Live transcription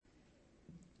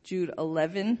Jude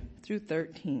 11 through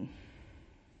 13.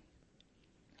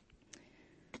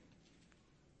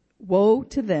 Woe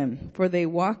to them, for they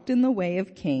walked in the way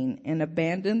of Cain and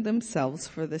abandoned themselves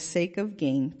for the sake of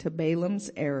gain to Balaam's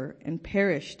error and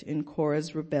perished in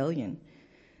Korah's rebellion.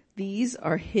 These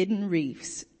are hidden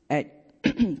reefs at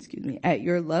at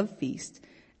your love feast,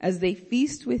 as they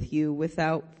feast with you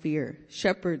without fear,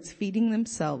 shepherds feeding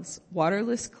themselves,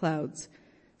 waterless clouds,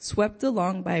 swept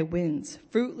along by winds,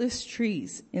 fruitless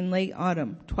trees in late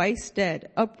autumn, twice dead,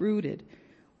 uprooted,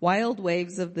 wild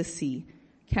waves of the sea,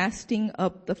 casting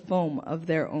up the foam of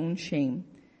their own shame,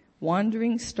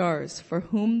 wandering stars for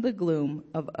whom the gloom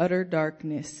of utter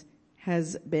darkness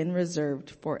has been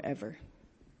reserved forever.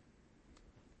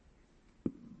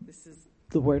 This is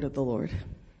the word of the Lord.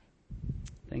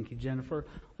 Thank you, Jennifer.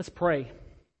 Let's pray.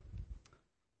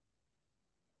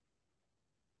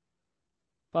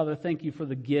 Father, thank you for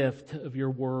the gift of your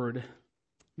word.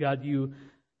 God, you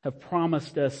have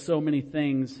promised us so many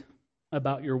things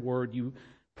about your word. You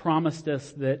promised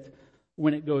us that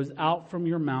when it goes out from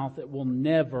your mouth, it will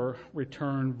never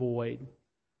return void.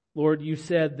 Lord, you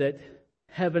said that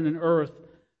heaven and earth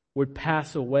would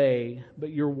pass away, but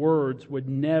your words would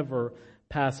never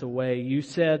pass away. You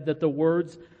said that the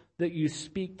words that you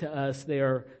speak to us, they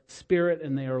are spirit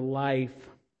and they are life.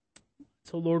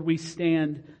 So Lord, we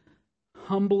stand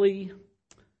humbly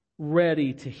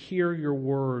ready to hear your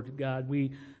word, God. We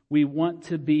want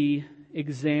to be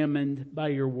examined by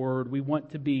your word. We want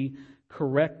to be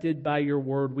corrected by your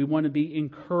word. We want to be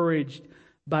encouraged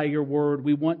by your word.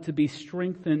 We want to be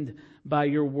strengthened by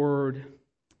your word.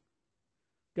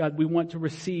 God, we want to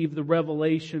receive the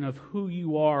revelation of who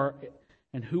you are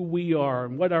and who we are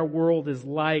and what our world is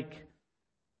like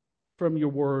from your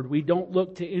word. We don't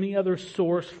look to any other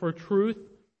source for truth.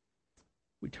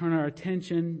 We turn our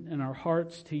attention and our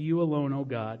hearts to you alone, O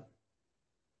God,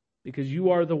 because you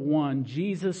are the one,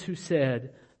 Jesus, who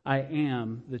said, I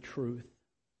am the truth.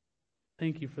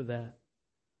 Thank you for that.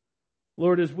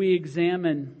 Lord, as we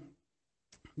examine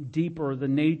deeper the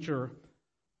nature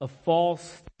of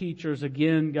false teachers,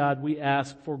 again, God, we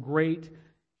ask for great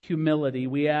humility.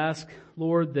 We ask,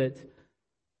 Lord, that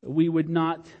we would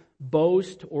not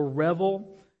boast or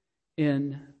revel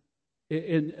in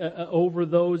over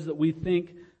those that we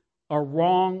think are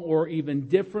wrong or even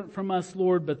different from us,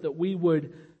 Lord, but that we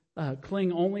would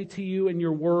cling only to you and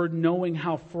your word, knowing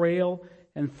how frail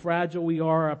and fragile we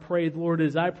are. I pray, Lord,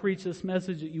 as I preach this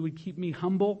message, that you would keep me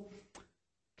humble,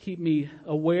 keep me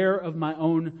aware of my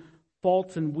own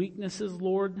faults and weaknesses,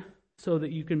 Lord, so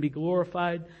that you can be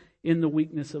glorified in the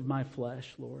weakness of my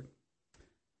flesh, Lord.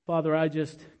 Father, I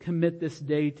just commit this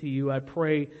day to you. I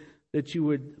pray that you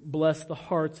would bless the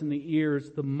hearts and the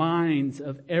ears, the minds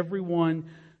of everyone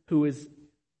who is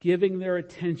giving their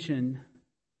attention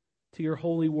to your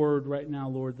holy word right now,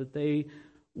 Lord, that they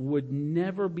would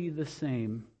never be the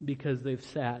same because they've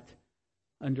sat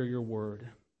under your word.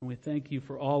 And we thank you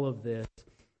for all of this.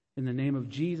 In the name of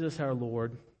Jesus our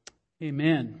Lord,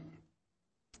 amen.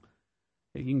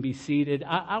 You can be seated.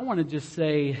 I want to just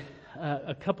say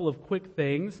a couple of quick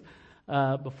things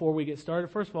before we get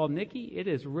started. First of all, Nikki, it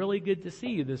is really good to see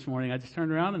you this morning. I just turned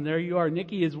around and there you are.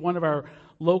 Nikki is one of our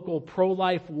local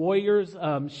pro-life warriors.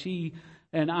 She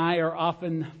and I are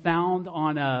often found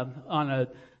on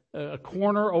a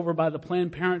corner over by the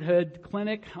Planned Parenthood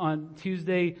clinic on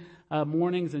Tuesday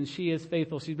mornings, and she is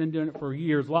faithful. She's been doing it for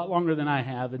years, a lot longer than I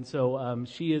have, and so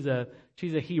she's a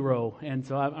hero. And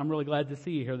so I'm really glad to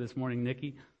see you here this morning,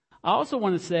 Nikki. I also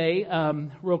want to say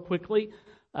real quickly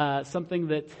something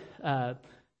that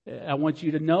I want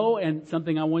you to know and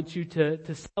something I want you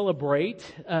to celebrate.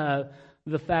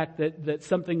 The fact that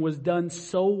something was done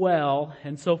so well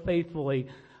and so faithfully.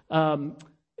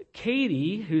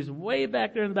 Katie, who's way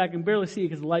back there in the back, I can barely see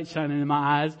because the light's shining in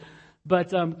my eyes,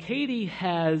 but Katie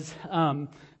has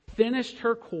finished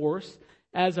her course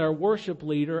as our worship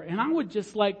leader, and I would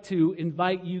just like to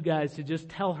invite you guys to just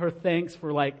tell her thanks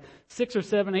for like 6 or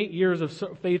 7, 8 years of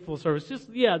faithful service.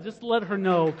 Just let her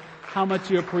know how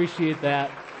much you appreciate that.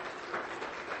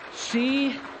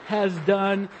 She has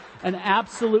done an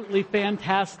absolutely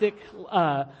fantastic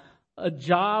a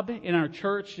job in our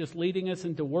church, just leading us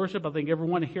into worship. I think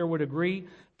everyone here would agree,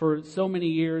 for so many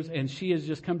years, and she has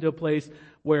just come to a place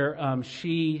where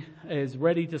she is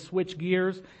ready to switch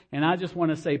gears. And I just want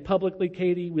to say publicly,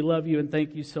 Katie, we love you and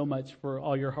thank you so much for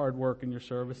all your hard work and your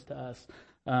service to us.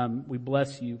 We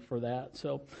bless you for that.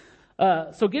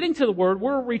 So getting to the word,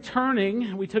 we're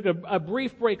returning. We took a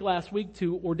brief break last week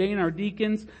to ordain our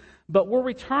deacons, but we're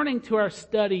returning to our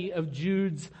study of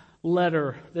Jude's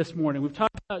letter this morning. We've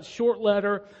talked about short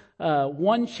letter,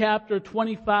 1 chapter,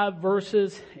 25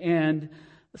 verses, and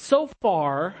so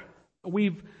far,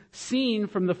 we've seen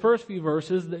from the first few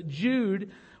verses that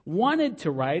Jude wanted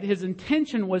to write, his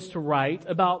intention was to write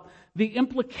about the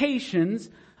implications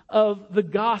of the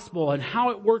gospel and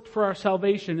how it worked for our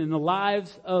salvation in the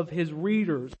lives of his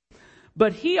readers.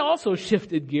 But he also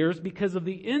shifted gears because of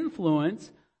the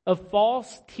influence of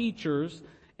false teachers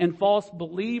and false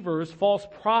believers, false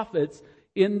prophets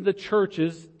in the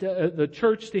churches, the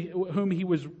church to whom he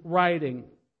was writing.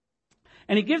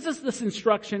 And he gives us this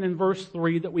instruction in verse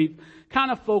 3 that we've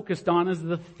kind of focused on as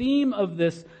the theme of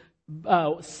this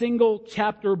single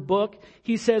chapter book.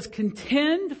 He says,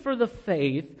 "Contend for the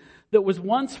faith that was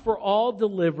once for all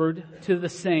delivered to the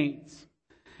saints."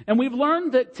 And we've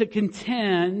learned that to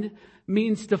contend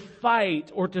means to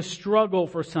fight or to struggle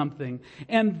for something.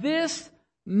 And this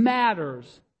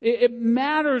matters. It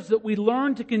matters that we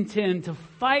learn to contend, to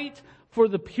fight for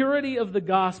the purity of the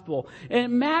gospel. And it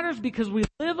matters because we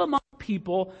live among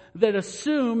people that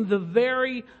assume the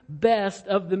very best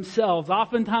of themselves.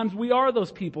 Oftentimes we are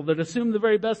those people that assume the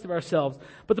very best of ourselves.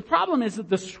 But the problem is that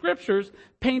the scriptures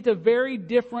paint a very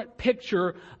different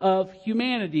picture of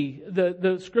humanity.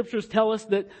 The scriptures tell us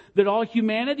that all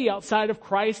humanity outside of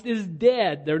Christ is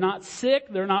dead. They're not sick,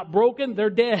 they're not broken, they're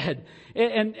dead.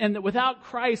 And that without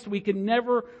Christ we can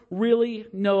never really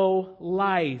know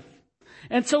life.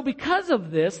 And so because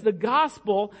of this, the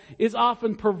gospel is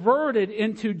often perverted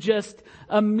into just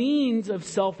a means of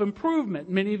self-improvement.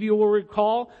 Many of you will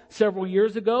recall several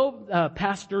years ago,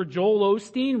 Pastor Joel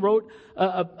Osteen wrote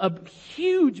a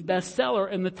huge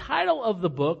bestseller, and the title of the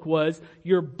book was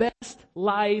Your Best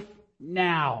Life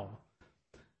Now.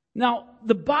 Now,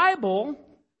 the Bible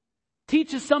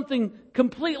teaches something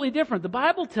completely different. The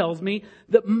Bible tells me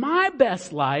that my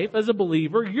best life as a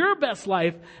believer, your best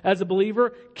life as a believer,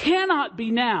 cannot be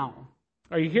now.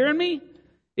 Are you hearing me?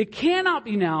 It cannot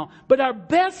be now, but our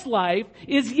best life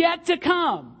is yet to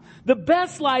come. The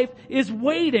best life is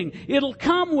waiting. It'll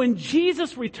come when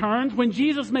Jesus returns, when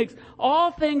Jesus makes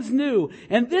all things new.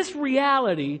 And this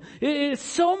reality is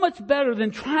so much better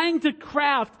than trying to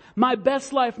craft my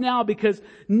best life now, because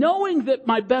knowing that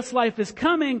my best life is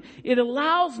coming, it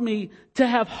allows me to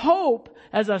have hope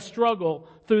as I struggle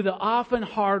through the often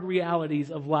hard realities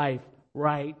of life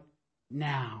right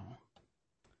now.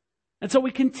 And so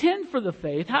we contend for the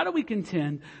faith. How do we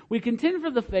contend? We contend for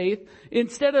the faith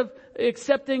instead of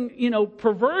accepting,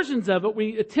 perversions of it.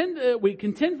 We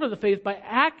contend for the faith by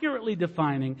accurately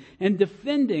defining and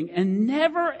defending and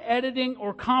never editing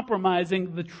or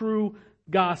compromising the true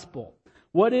gospel.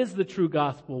 What is the true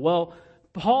gospel? Well,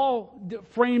 Paul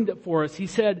framed it for us. He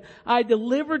said, I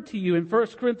delivered to you in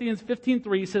 1 Corinthians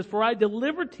 15:3. He says, for I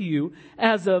delivered to you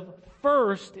as of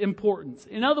first importance.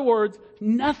 In other words,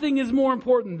 nothing is more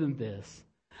important than this.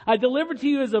 I delivered to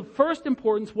you as of first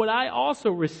importance what I also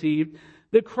received,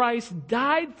 that Christ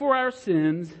died for our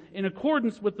sins in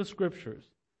accordance with the Scriptures,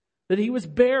 that He was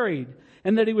buried,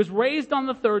 and that He was raised on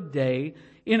the third day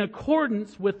in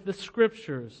accordance with the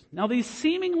Scriptures. Now, these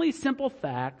seemingly simple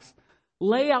facts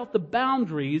lay out the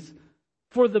boundaries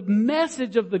for the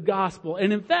message of the gospel.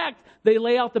 And in fact, they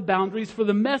lay out the boundaries for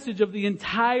the message of the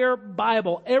entire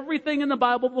Bible. Everything in the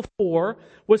Bible before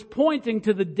was pointing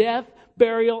to the death,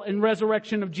 burial, and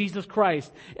resurrection of Jesus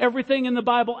Christ. Everything in the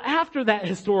Bible after that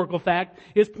historical fact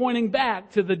is pointing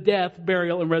back to the death,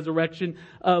 burial, and resurrection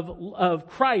of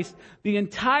Christ. The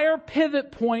entire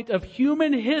pivot point of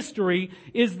human history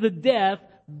is the death,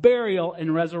 burial,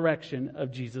 and resurrection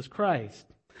of Jesus Christ.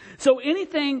 So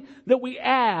anything that we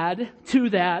add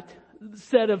to that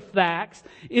set of facts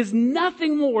is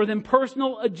nothing more than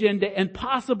personal agenda and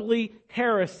possibly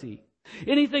heresy.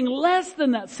 Anything less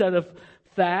than that set of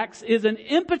facts is an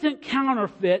impotent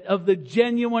counterfeit of the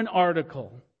genuine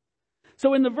article.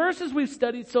 So in the verses we've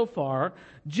studied so far,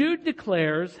 Jude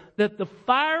declares that the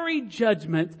fiery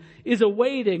judgment is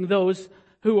awaiting those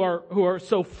who are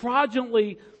so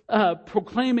fraudulently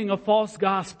proclaiming a false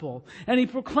gospel. And he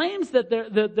proclaims that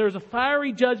there's a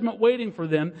fiery judgment waiting for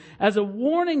them as a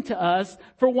warning to us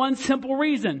for one simple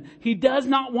reason. He does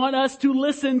not want us to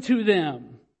listen to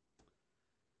them.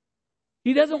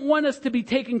 He doesn't want us to be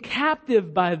taken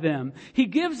captive by them. He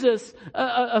gives us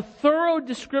a thorough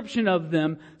description of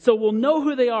them so we'll know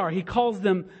who they are. He calls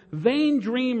them vain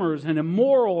dreamers and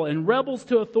immoral and rebels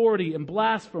to authority and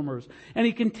blasphemers. And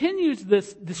he continues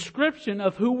this description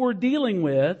of who we're dealing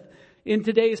with in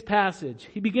today's passage.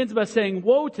 He begins by saying,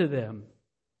 woe to them,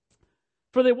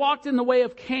 for they walked in the way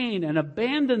of Cain and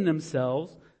abandoned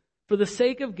themselves for the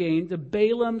sake of gain to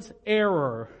Balaam's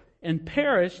error and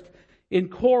perished in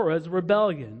Korah's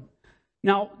rebellion.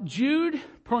 Now, Jude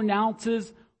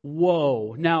pronounces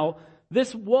woe. Now,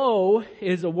 this woe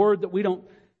is a word that we don't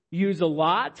use a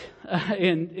lot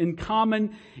in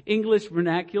common English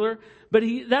vernacular. But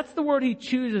that's the word he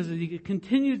chooses as he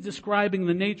continues describing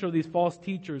the nature of these false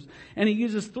teachers. And he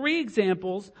uses 3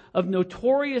 examples of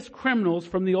notorious criminals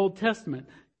from the Old Testament: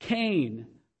 Cain,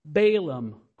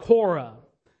 Balaam, Korah.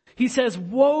 He says,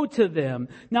 woe to them.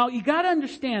 Now, you got to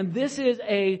understand, this is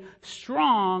a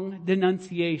strong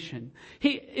denunciation.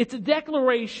 It's a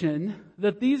declaration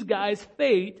that these guys'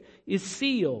 fate is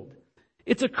sealed.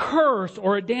 It's a curse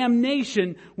or a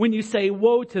damnation when you say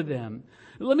woe to them.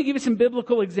 Let me give you some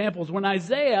biblical examples. When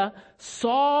Isaiah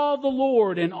saw the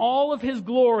Lord in all of His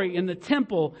glory in the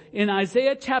temple, in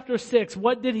Isaiah chapter 6,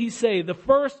 what did he say? The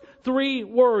first 3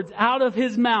 words out of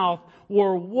his mouth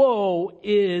were, woe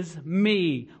is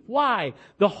me. Why?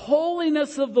 The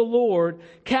holiness of the Lord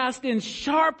cast in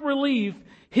sharp relief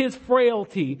His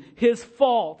frailty, His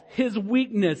fault, His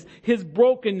weakness, His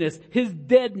brokenness, His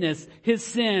deadness, His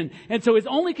sin. And so his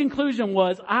only conclusion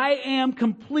was, I am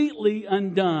completely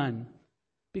undone,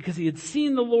 because he had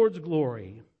seen the Lord's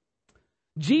glory.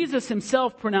 Jesus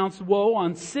himself pronounced woe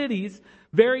on cities,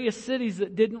 various cities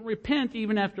that didn't repent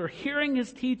even after hearing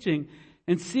his teaching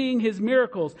and seeing his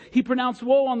miracles. He pronounced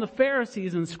woe on the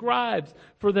Pharisees and scribes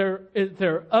for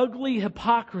their ugly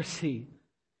hypocrisy.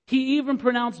 He even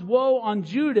pronounced woe on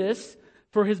Judas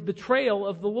for his betrayal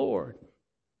of the Lord.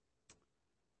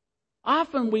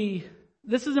 Often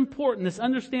this is important, this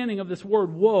understanding of this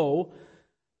word woe,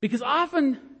 because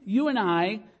often you and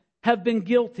I have been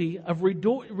guilty of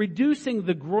reducing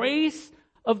the grace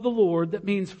of the Lord, that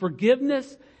means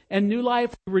forgiveness and new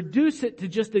life, reduce it to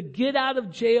just a get out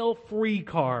of jail free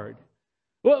card.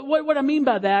 What I mean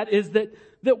by that is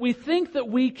that we think that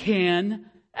we can,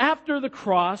 after the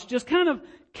cross, just kind of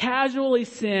casually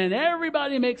sin.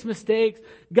 Everybody makes mistakes.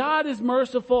 God is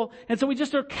merciful. And so we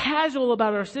just are casual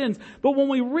about our sins. But when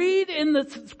we read in the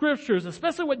scriptures,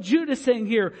 especially what Jude is saying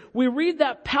here, we read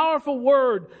that powerful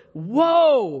word,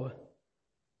 woe.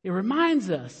 It reminds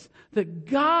us that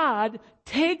God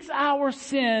takes our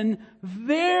sin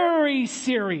very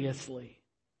seriously.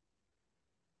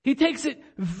 He takes it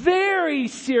very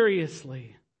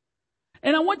seriously.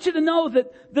 And I want you to know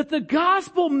that the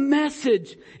gospel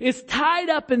message is tied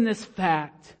up in this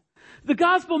fact. The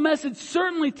gospel message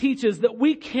certainly teaches that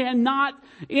we cannot,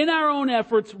 in our own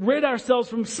efforts, rid ourselves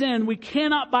from sin. We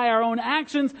cannot, by our own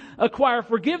actions, acquire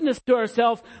forgiveness to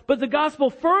ourselves. But the gospel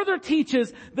further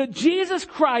teaches that Jesus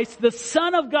Christ, the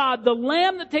Son of God, the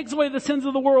Lamb that takes away the sins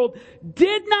of the world,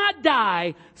 did not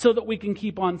die so that we can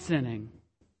keep on sinning.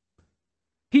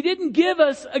 He didn't give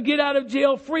us a get out of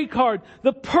jail free card.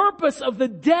 The purpose of the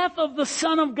death of the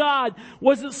Son of God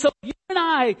was that so you and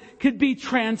I could be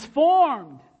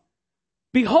transformed.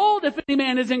 Behold, if any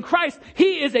man is in Christ,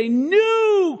 he is a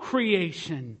new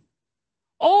creation.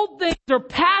 Old things are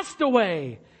passed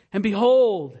away, and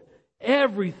behold,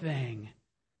 everything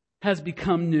has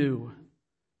become new.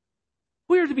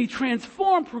 We are to be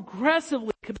transformed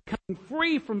progressively, becoming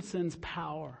free from sin's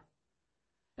power.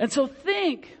 And so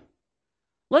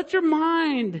let your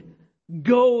mind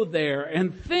go there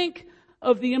and think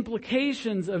of the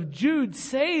implications of Jude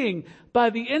saying, by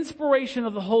the inspiration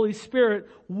of the Holy Spirit,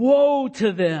 woe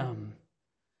to them.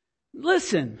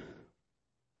 Listen,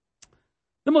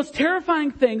 the most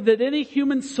terrifying thing that any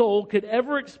human soul could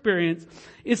ever experience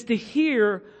is to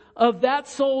hear of that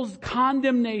soul's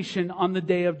condemnation on the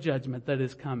day of judgment that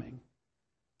is coming.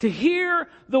 To hear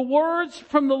the words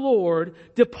from the Lord,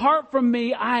 depart from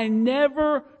me, I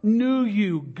never knew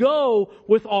you. Go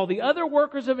with all the other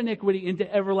workers of iniquity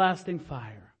into everlasting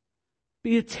fire.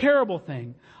 Be a terrible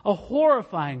thing, a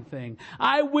horrifying thing.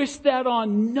 I wish that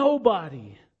on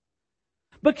nobody.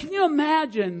 But can you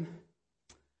imagine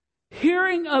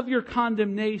hearing of your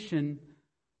condemnation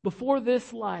before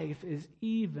this life is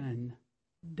even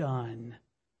done?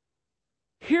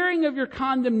 Hearing of your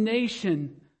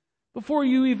condemnation before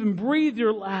you even breathe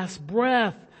your last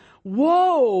breath.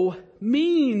 Woe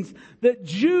means that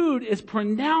Jude is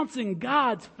pronouncing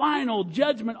God's final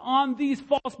judgment on these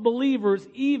false believers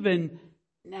even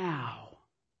now.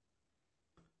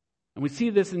 And we see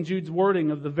this in Jude's wording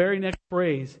of the very next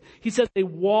phrase. He said they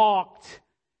walked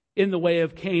in the way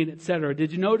of Cain, etc.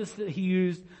 Did you notice that he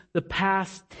used the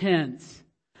past tense?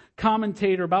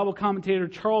 Bible commentator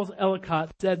Charles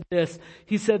Ellicott said this.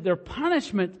 He said their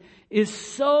punishment is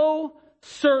so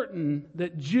certain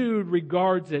that Jude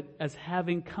regards it as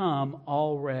having come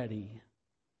already.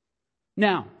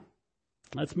 Now,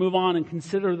 let's move on and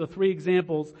consider the 3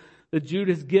 examples that Jude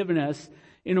has given us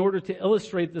in order to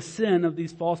illustrate the sin of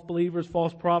these false believers,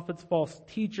 false prophets, false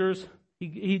teachers.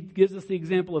 He gives us the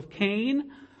example of Cain,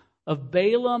 of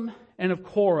Balaam, and of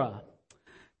Korah.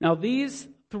 Now, these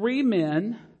 3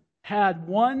 men had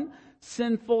one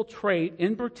sinful trait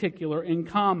in particular in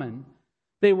common.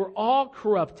 They were all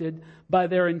corrupted by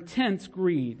their intense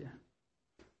greed.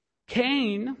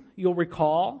 Cain, you'll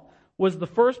recall, was the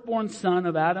firstborn son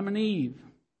of Adam and Eve.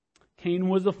 Cain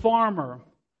was a farmer,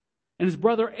 and his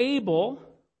brother Abel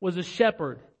was a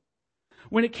shepherd.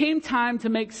 When it came time to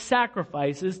make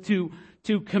sacrifices, to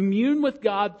commune with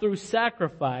God through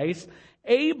sacrifice,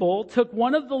 Abel took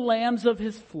one of the lambs of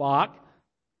his flock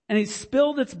and he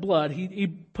spilled its blood. He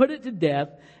put it to death,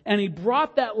 and he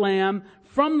brought that lamb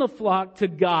from the flock to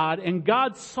God, and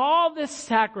God saw this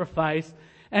sacrifice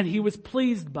and he was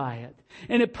pleased by it.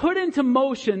 And it put into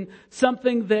motion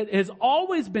something that has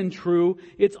always been true.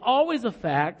 It's always a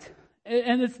fact.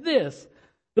 And it's this.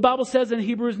 The Bible says in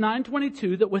Hebrews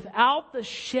 9:22 that without the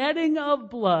shedding of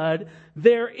blood,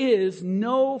 there is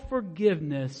no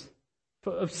forgiveness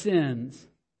of sins.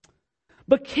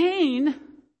 But Cain,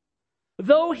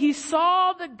 though he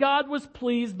saw that God was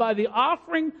pleased by the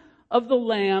offering of the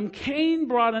lamb, Cain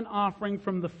brought an offering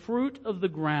from the fruit of the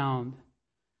ground.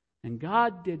 And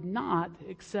God did not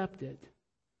accept it.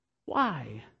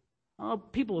 Why? Well,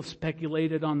 people have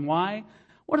speculated on why.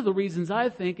 One of the reasons I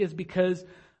think is because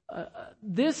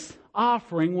this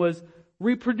offering was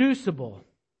reproducible.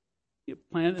 You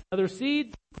plant another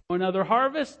seed, grow another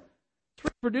harvest, it's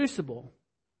reproducible.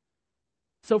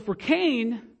 So for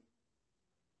Cain,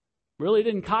 really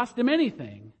didn't cost him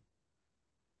anything.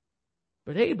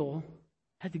 But Abel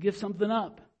had to give something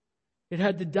up. It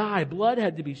had to die. Blood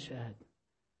had to be shed.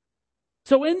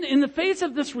 So in the face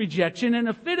of this rejection, in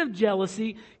a fit of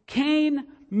jealousy, Cain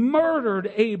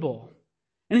murdered Abel.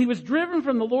 And he was driven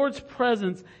from the Lord's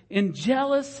presence in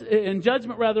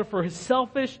judgment for his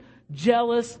selfish,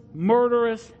 jealous,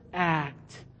 murderous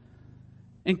act.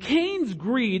 And Cain's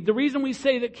greed, the reason we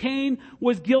say that Cain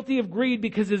was guilty of greed,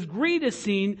 because his greed is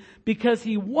seen because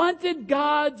he wanted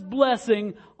God's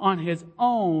blessing on his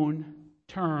own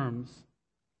terms.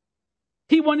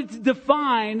 He wanted to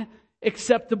define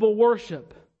acceptable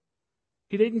worship.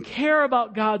 He didn't care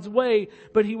about God's way,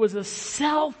 but he was a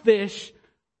selfish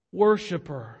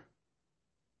worshiper.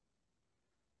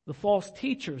 The false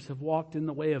teachers have walked in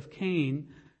the way of Cain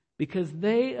because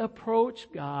they approach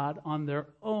God on their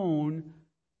own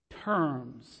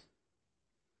terms.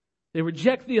 They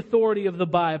reject the authority of the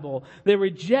Bible. They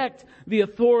reject the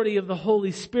authority of the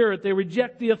Holy Spirit. They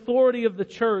reject the authority of the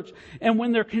church. And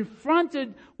when they're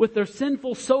confronted with their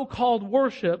sinful so-called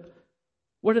worship,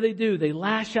 what do? They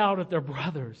lash out at their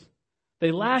brothers.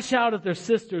 They lash out at their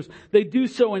sisters. They do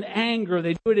so in anger.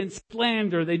 They do it in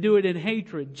slander. They do it in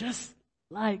hatred, just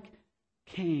like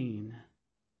Cain.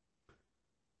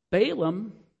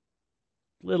 Balaam,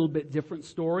 a little bit different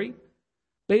story.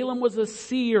 Balaam was a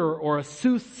seer or a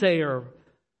soothsayer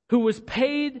who was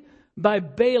paid by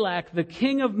Balak, the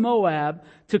king of Moab,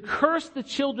 to curse the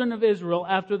children of Israel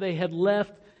after they had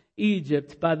left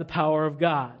Egypt by the power of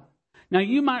God. Now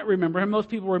you might remember, and most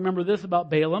people remember this about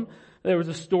Balaam. There was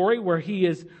a story where he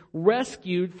is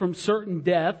rescued from certain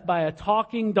death by a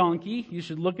talking donkey. You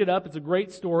should look it up. It's a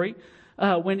great story.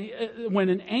 When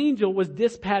an angel was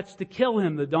dispatched to kill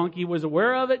him, the donkey was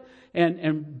aware of it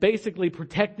and basically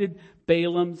protected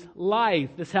Balaam's life.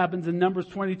 This happens in Numbers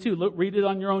 22. Look, read it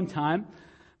on your own time.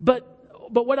 But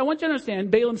what I want you to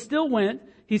understand, Balaam still went.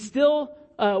 He still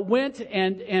went,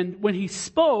 and when he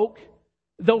spoke,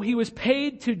 though he was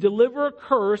paid to deliver a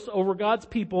curse over God's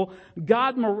people,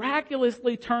 God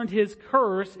miraculously turned his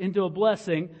curse into a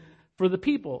blessing for the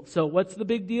people. So what's the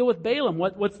big deal with Balaam?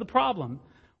 What's the problem?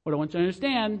 What I want you to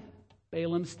understand,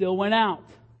 Balaam still went out.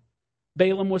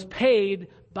 Balaam was paid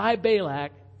by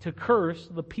Balak to curse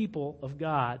the people of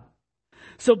God.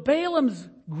 So Balaam's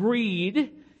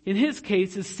greed, in his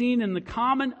case, is seen in the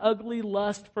common ugly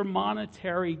lust for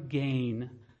monetary gain.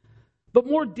 But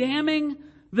more damning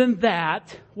than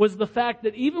that was the fact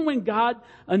that even when God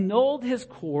annulled his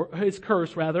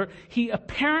curse, he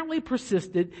apparently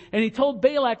persisted, and he told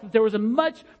Balak that there was a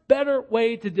much better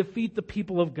way to defeat the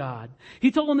people of God.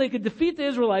 He told them they could defeat the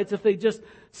Israelites if they just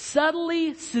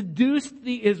subtly seduced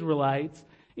the Israelites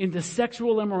into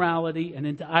sexual immorality and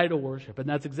into idol worship. And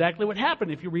that's exactly what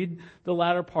happened if you read the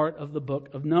latter part of the book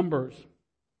of Numbers.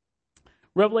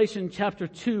 Revelation chapter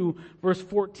 2, verse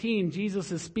 14,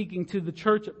 Jesus is speaking to the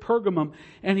church at Pergamum,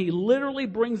 and he literally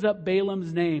brings up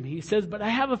Balaam's name. He says, "But I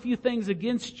have a few things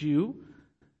against you.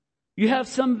 You have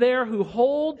some there who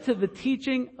hold to the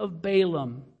teaching of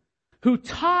Balaam, who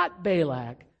taught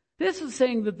Balak." This is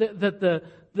saying that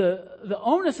the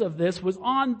onus of this was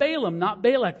on Balaam, not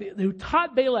Balak, who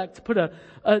taught Balak to put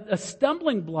a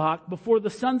stumbling block before the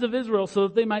sons of Israel so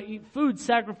that they might eat food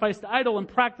sacrificed to idol and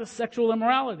practice sexual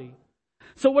immorality.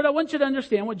 So what I want you to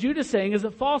understand, what Jude is saying, is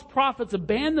that false prophets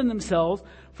abandon themselves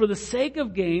for the sake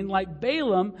of gain, like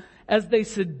Balaam, as they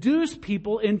seduce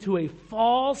people into a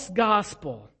false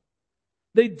gospel.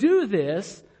 They do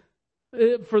this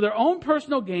for their own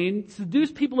personal gain,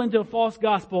 seduce people into a false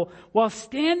gospel, while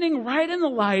standing right in the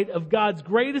light of God's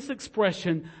greatest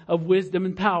expression of wisdom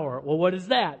and power. Well, what is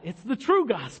that? It's the true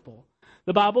gospel.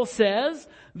 The Bible says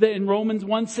that in Romans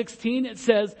 1:16, it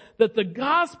says that the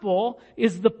gospel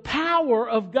is the power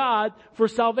of God for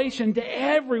salvation to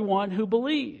everyone who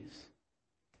believes.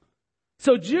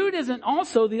 So Jude isn't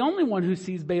also the only one who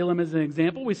sees Balaam as an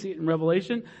example. We see it in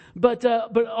Revelation, but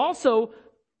also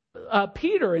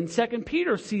Peter in 2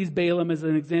 Peter sees Balaam as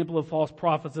an example of false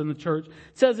prophets in the church.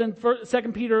 It says in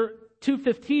 2 Peter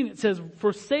 2:15, it says,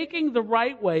 "Forsaking the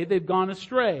right way, they've gone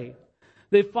astray.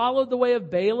 They followed the way of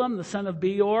Balaam, the son of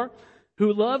Beor,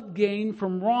 who loved gain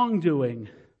from wrongdoing,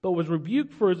 but was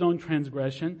rebuked for his own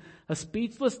transgression. A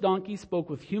speechless donkey spoke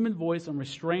with human voice and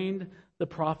restrained the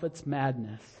prophet's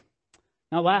madness."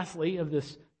 Now lastly, of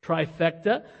this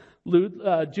trifecta,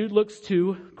 Jude looks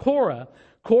to Korah.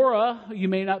 Korah, you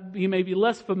may be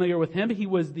less familiar with him. He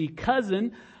was the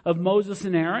cousin of Moses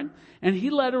and Aaron, and he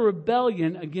led a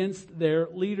rebellion against their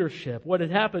leadership. What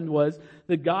had happened was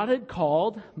that God had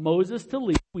called Moses to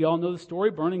lead. We all know the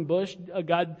story, burning bush.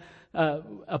 God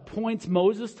appoints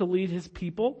Moses to lead his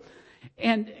people.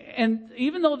 And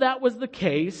even though that was the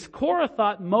case, Korah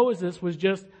thought Moses was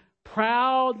just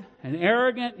proud and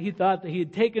arrogant. He thought that he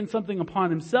had taken something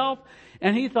upon himself,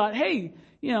 and he thought, hey,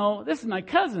 this is my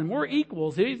cousin. We're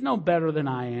equals. He's no better than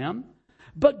I am.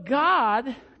 But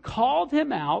God called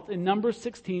him out in Numbers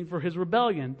 16 for his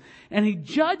rebellion. And he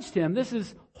judged him. This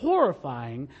is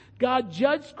horrifying. God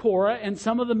judged Korah and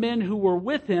some of the men who were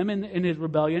with him in his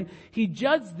rebellion. He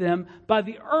judged them by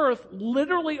the earth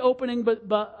literally opening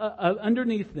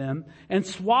underneath them and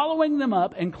swallowing them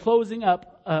up and closing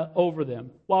up over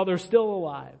them while they're still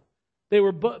alive. They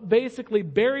were basically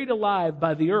buried alive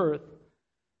by the earth.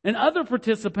 And other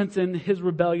participants in his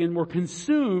rebellion were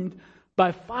consumed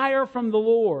by fire from the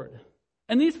Lord.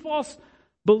 And these false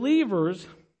believers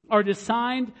are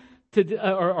assigned to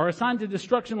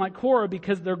destruction like Korah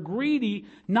because they're greedy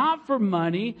not for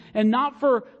money and not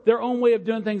for their own way of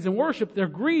doing things in worship. They're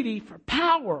greedy for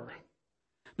power.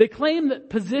 They claim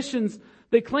themselves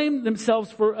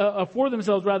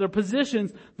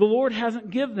positions the Lord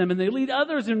hasn't given them, and they lead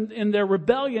others in their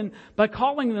rebellion by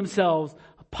calling themselves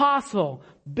apostle,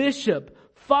 bishop,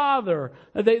 father.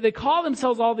 They call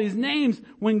themselves all these names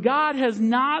when God has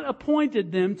not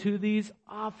appointed them to these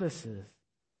offices.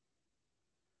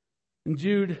 And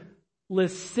Jude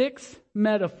lists 6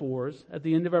 metaphors at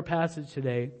the end of our passage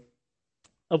today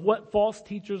of what false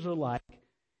teachers are like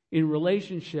in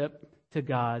relationship to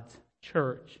God's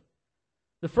church.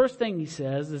 The first thing he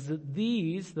says is that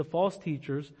these, the false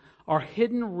teachers, are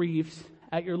hidden reefs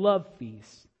at your love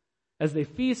feasts, as they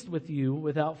feast with you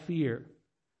without fear.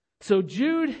 So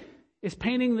Jude is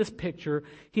painting this picture.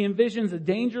 He envisions a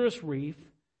dangerous reef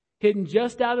hidden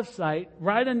just out of sight,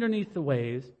 right underneath the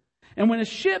waves. And when a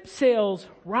ship sails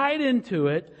right into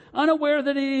it, unaware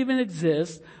that it even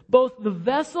exists, both the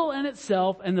vessel in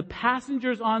itself and the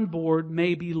passengers on board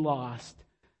may be lost.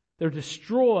 They're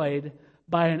destroyed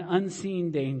by an unseen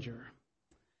danger.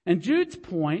 And Jude's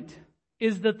point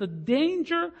is that the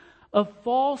danger of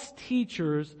false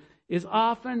teachers is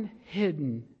often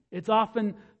hidden. It's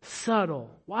often subtle.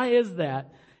 Why is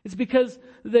that? It's because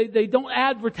they don't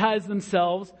advertise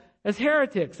themselves as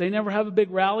heretics. They never have a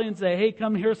big rally and say, hey,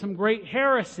 come hear some great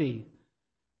heresy.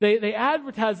 They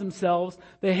advertise themselves.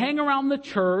 They hang around the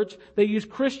church. They use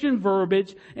Christian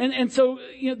verbiage. And so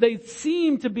they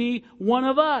seem to be one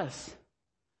of us.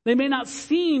 They may not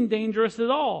seem dangerous at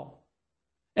all.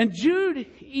 And Jude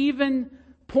even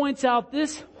points out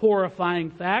this horrifying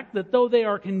fact that though they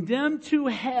are condemned to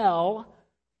hell,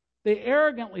 they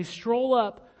arrogantly stroll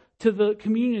up to the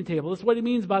communion table. That's what he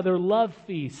means by their love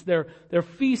feast. They're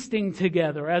feasting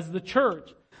together as the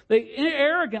church. They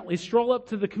arrogantly stroll up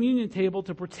to the communion table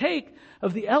to partake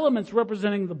of the elements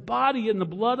representing the body and the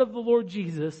blood of the Lord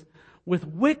Jesus with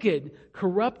wicked,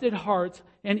 corrupted hearts,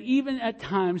 and even at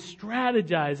times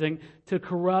strategizing to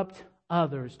corrupt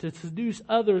others, to seduce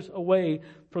others away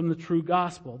from the true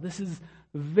gospel. This is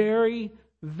very,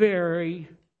 very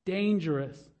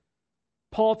dangerous.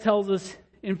 Paul tells us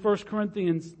in 1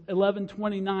 Corinthians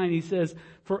 11:29, he says,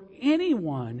 "For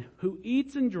anyone who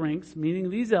eats and drinks," meaning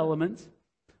these elements,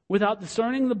 "without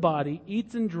discerning the body,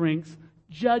 eats and drinks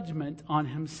judgment on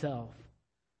himself.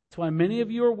 That's why many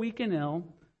of you are weak and ill,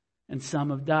 and some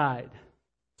have died."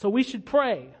 So we should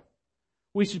pray.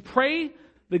 We should pray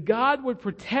that God would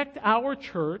protect our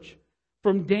church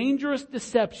from dangerous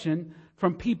deception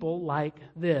from people like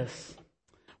this.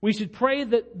 We should pray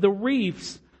that the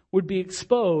reefs would be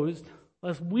exposed,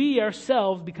 lest we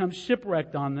ourselves become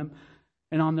shipwrecked on them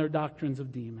and on their doctrines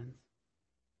of demons.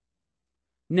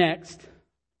 Next,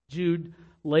 Jude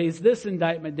lays this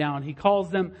indictment down. He calls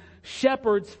them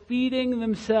shepherds feeding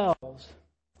themselves.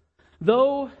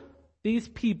 Though these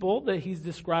people that he's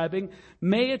describing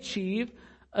may achieve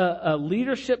a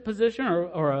leadership position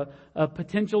or a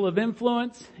potential of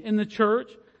influence in the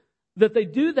church, that they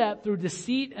do that through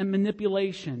deceit and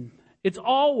manipulation. It's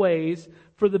always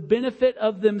for the benefit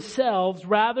of themselves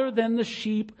rather than the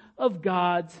sheep of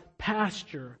God's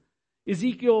pasture.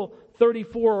 Ezekiel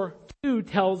 34:2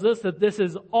 tells us that this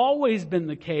has always been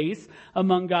the case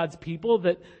among God's people,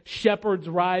 that shepherds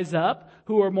rise up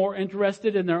who are more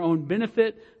interested in their own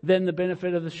benefit than the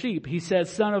benefit of the sheep. He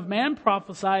says, "Son of man,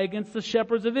 prophesy against the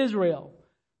shepherds of Israel.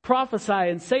 Prophesy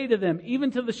and say to them, even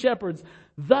to the shepherds,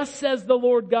 thus says the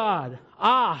Lord God,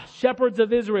 ah, shepherds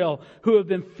of Israel, who have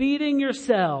been feeding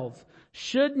yourselves,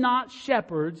 should not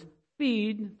shepherds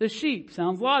feed the sheep?"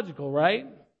 Sounds logical, right?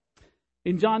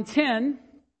 In John 10,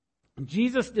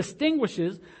 Jesus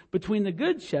distinguishes between the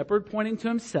good shepherd, pointing to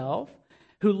himself,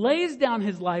 who lays down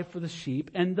his life for the sheep,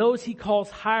 and those he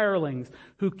calls hirelings,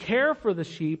 who care for the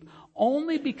sheep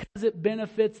only because it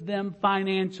benefits them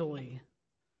financially,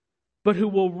 but who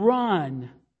will run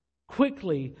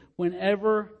quickly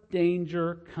whenever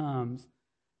danger comes.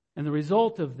 And the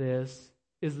result of this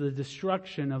is the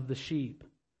destruction of the sheep.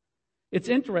 It's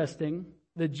interesting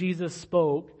that Jesus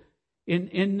spoke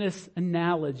in this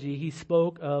analogy, he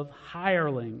spoke of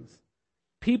hirelings.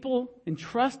 People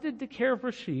entrusted to care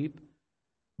for sheep,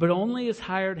 but only as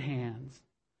hired hands.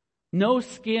 No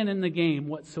skin in the game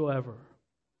whatsoever.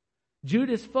 Jude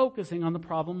is focusing on the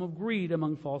problem of greed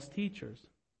among false teachers.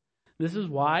 This is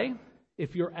why,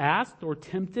 if you're asked or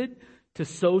tempted to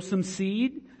sow some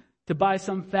seed, to buy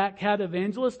some fat cat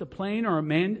evangelist a plane or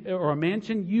a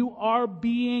mansion, you are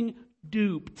being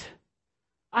duped.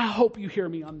 I hope you hear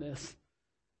me on this.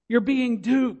 You're being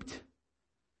duped.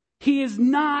 He is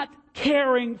not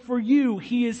caring for you.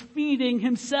 He is feeding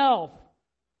himself.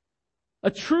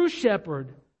 A true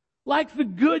shepherd, like the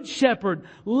good shepherd,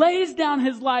 lays down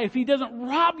his life. He doesn't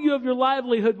rob you of your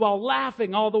livelihood while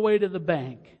laughing all the way to the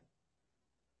bank.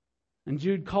 And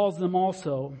Jude calls them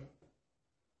also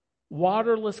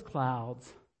waterless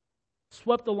clouds,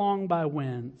 swept along by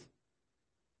winds.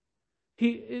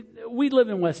 We live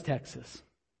in West Texas.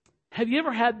 Have you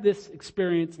ever had this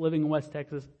experience living in West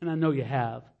Texas? And I know you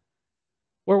have.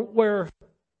 Where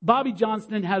Bobby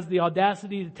Johnston has the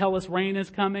audacity to tell us rain is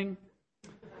coming.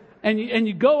 And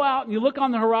you go out and you look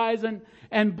on the horizon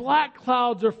and black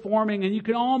clouds are forming and you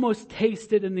can almost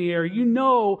taste it in the air. You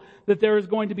know that there is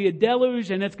going to be a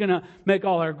deluge and it's going to make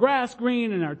all our grass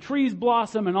green and our trees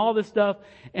blossom and all this stuff.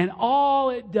 And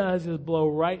all it does is blow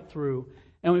right through.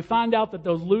 And we find out that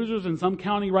those losers in some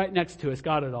county right next to us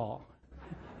got it all.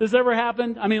 This ever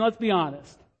happened? I mean, let's be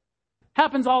honest.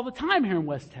 Happens all the time here in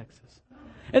West Texas.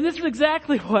 And this is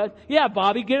exactly what, yeah,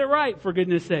 Bobby, get it right, for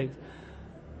goodness sakes.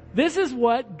 This is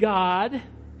what God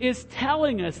is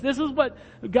telling us. This is what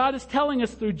God is telling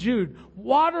us through Jude.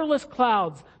 Waterless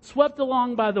clouds swept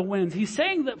along by the winds. He's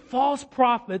saying that false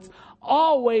prophets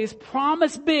always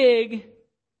promise big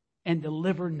and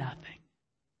deliver nothing.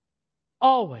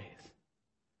 Always.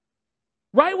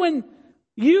 Right when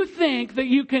you think that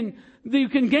you can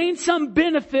gain some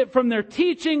benefit from their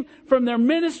teaching, from their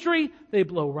ministry, they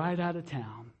blow right out of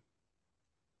town.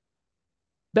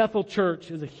 Bethel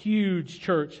Church is a huge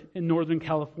church in Northern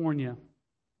California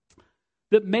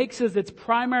that makes as its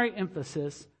primary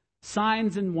emphasis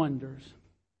signs and wonders.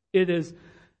 It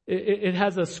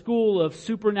has a school of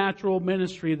supernatural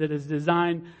ministry that is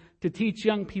designed to teach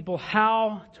young people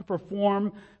how to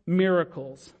perform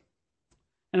miracles.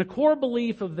 And a core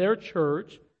belief of their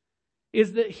church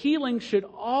is that healing should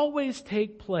always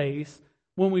take place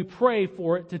when we pray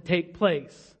for it to take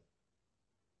place.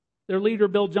 Their leader,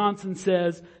 Bill Johnson,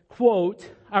 says,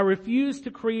 quote, "I refuse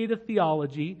to create a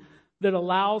theology that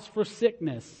allows for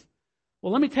sickness."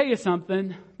 Well, let me tell you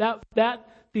something. That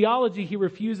theology he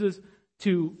refuses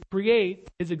to create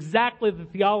is exactly the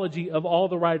theology of all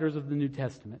the writers of the New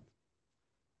Testament.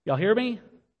 Y'all hear me?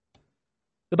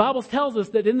 The Bible tells us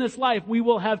that in this life we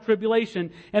will have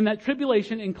tribulation, and that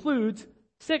tribulation includes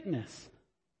sickness.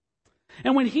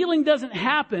 And when healing doesn't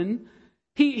happen,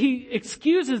 he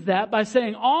excuses that by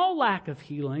saying all lack of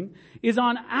healing is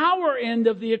on our end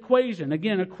of the equation.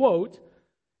 Again, a quote.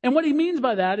 And what he means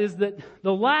by that is that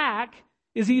the lack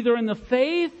is either in the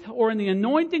faith or in the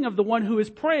anointing of the one who is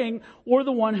praying or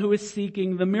the one who is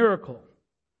seeking the miracle.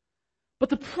 But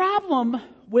the problem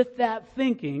with that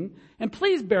thinking, and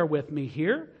please bear with me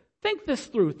here, think this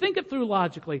through, think it through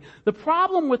logically. The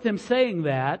problem with him saying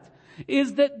that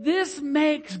is that this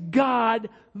makes God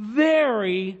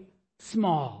very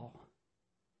small.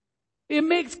 It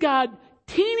makes God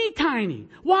teeny tiny.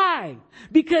 Why?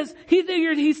 Because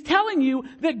he's telling you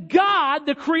that God,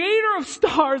 the creator of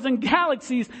stars and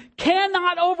galaxies,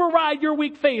 cannot override your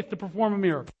weak faith to perform a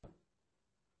miracle.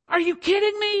 Are you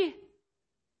kidding me?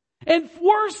 And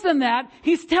worse than that,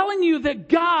 he's telling you that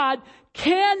God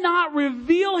cannot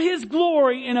reveal His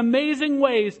glory in amazing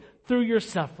ways through your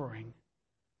suffering.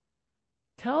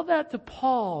 Tell that to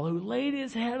Paul, who laid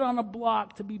his head on a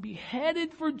block to be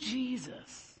beheaded for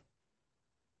Jesus.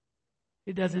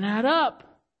 It doesn't add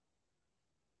up.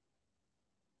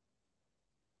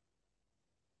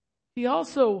 He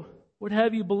also would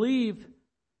have you believe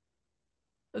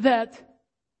that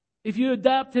if you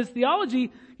adopt his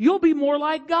theology, you'll be more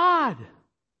like God.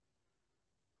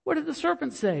 What did the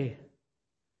serpent say?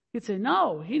 He'd say,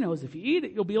 no, he knows if you eat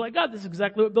it, you'll be like God. This is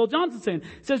exactly what Bill Johnson's saying.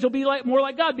 He says you'll be more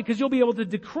like God because you'll be able to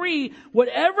decree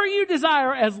whatever you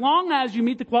desire as long as you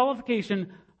meet the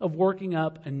qualification of working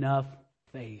up enough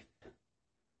faith.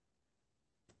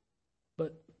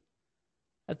 But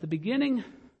at the beginning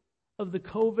of the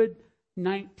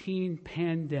COVID-19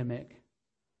 pandemic,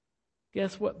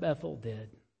 guess what Bethel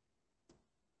did?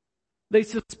 They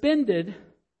suspended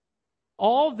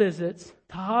all visits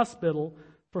to hospital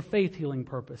for faith healing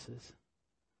purposes.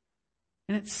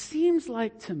 And it seems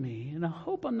like to me, and I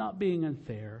hope I'm not being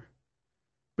unfair,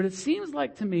 but it seems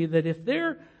like to me that if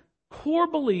their core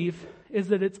belief is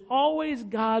that it's always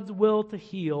God's will to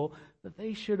heal, that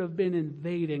they should have been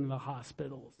invading the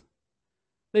hospitals.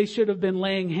 They should have been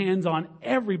laying hands on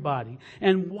everybody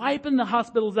and wiping the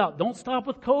hospitals out. Don't stop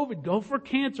with COVID. Go for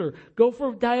cancer. Go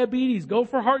for diabetes. Go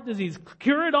for heart disease.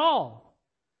 Cure it all.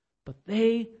 But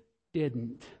they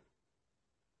didn't.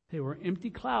 They were empty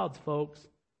clouds, folks,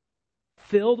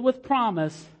 filled with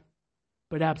promise,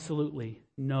 but absolutely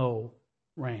no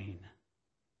rain.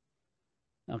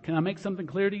 Now, can I make something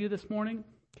clear to you this morning?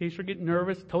 In case you're getting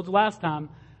nervous. I told you last time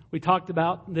we talked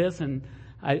about this, and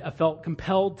I felt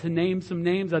compelled to name some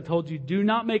names. I told you, do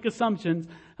not make assumptions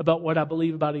about what I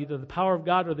believe about either the power of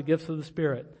God or the gifts of the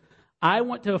Spirit. I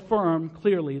want to affirm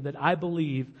clearly that I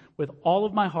believe with all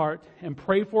of my heart and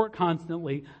pray for it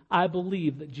constantly. I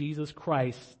believe that Jesus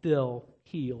Christ still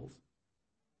heals.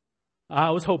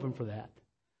 I was hoping for that.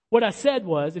 What I said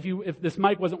was, if this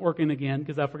mic wasn't working again,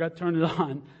 because I forgot to turn it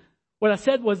on, what I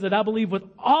said was that I believe with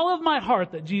all of my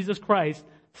heart that Jesus Christ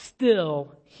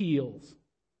still heals.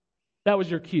 That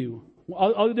was your cue.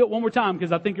 I'll do it one more time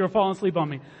because I think you're falling asleep on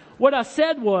me. What I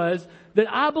said was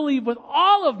that I believe with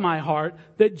all of my heart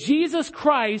that Jesus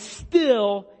Christ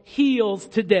still heals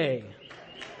today.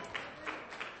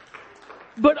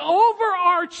 But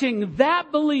overarching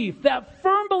that belief, that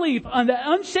firm belief, and that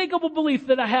unshakable belief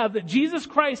that I have that Jesus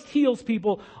Christ heals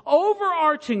people,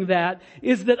 overarching that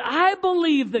is that I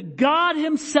believe that God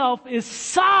Himself is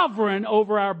sovereign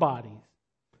over our bodies.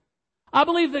 I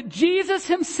believe that Jesus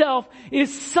Himself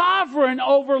is sovereign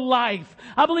over life.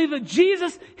 I believe that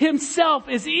Jesus Himself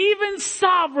is even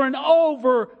sovereign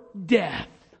over death.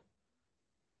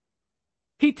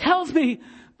 He tells me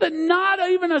that not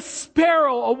even a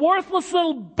sparrow, a worthless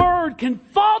little bird, can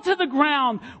fall to the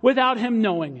ground without Him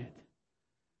knowing it.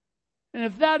 And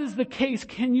if that is the case,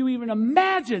 can you even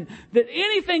imagine that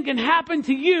anything can happen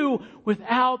to you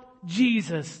without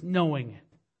Jesus knowing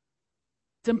it?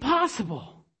 It's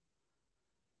impossible.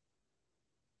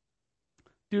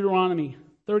 Deuteronomy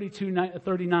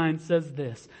 32:39 says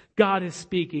this. God is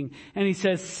speaking, and He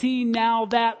says, "See now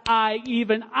that I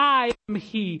am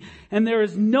He, and there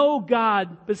is no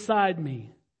God beside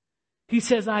me." He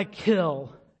says, "I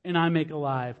kill and I make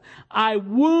alive. I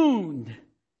wound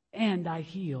and I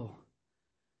heal.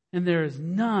 And there is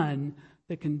none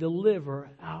that can deliver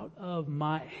out of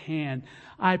my hand."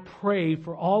 I pray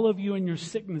for all of you in your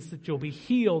sickness that you'll be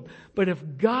healed. But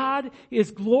if God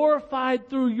is glorified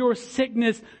through your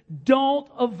sickness, don't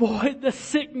avoid the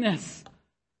sickness.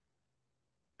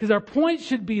 Because our point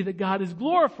should be that God is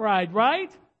glorified,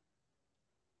 right?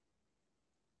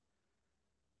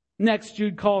 Next,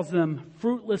 Jude calls them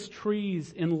fruitless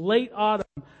trees in late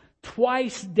autumn,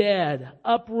 twice dead,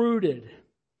 uprooted.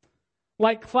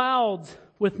 Like clouds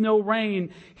with no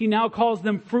rain, he now calls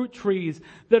them fruit trees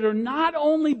that are not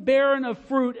only barren of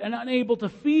fruit and unable to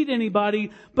feed anybody,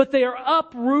 but they are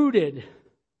uprooted.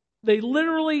 They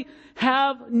literally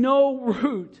have no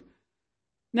root.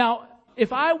 Now,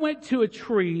 if I went to a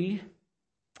tree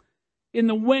in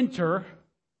the winter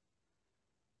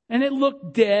and it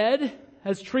looked dead,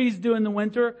 as trees do in the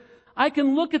winter, I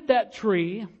can look at that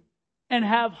tree and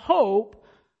have hope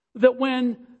that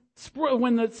when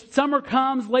the summer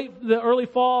comes, the early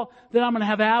fall, that I'm going to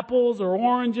have apples or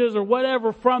oranges or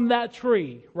whatever from that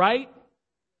tree, right?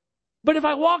 But if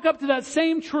I walk up to that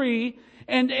same tree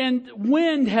and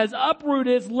wind has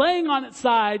uprooted, it's laying on its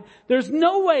side, there's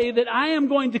no way that I am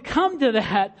going to come to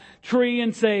that tree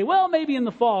and say, well, maybe in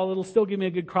the fall it'll still give me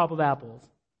a good crop of apples.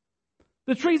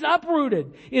 The tree's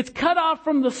uprooted. It's cut off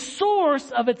from the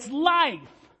source of its life.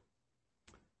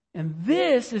 And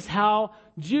this is how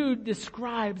Jude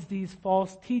describes these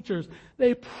false teachers.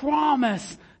 They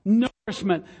promise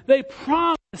nourishment. They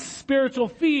promise spiritual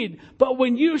feed. But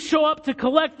when you show up to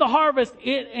collect the harvest,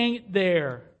 it ain't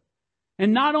there.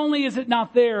 And not only is it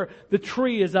not there, the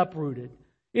tree is uprooted.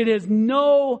 It has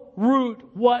no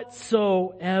root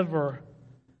whatsoever.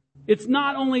 It's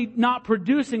not only not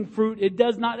producing fruit, it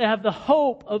does not have the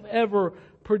hope of ever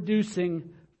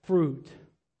producing fruit.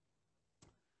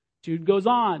 Jude goes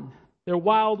on. They're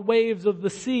wild waves of the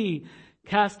sea,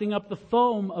 casting up the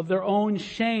foam of their own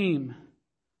shame.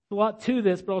 There's a lot to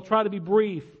this, but I'll try to be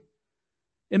brief.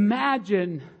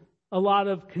 Imagine a lot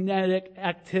of kinetic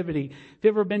activity. If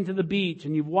you've ever been to the beach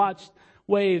and you've watched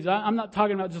waves, I'm not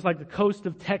talking about just like the coast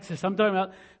of Texas. I'm talking about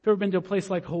if you've ever been to a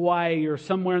place like Hawaii or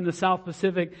somewhere in the South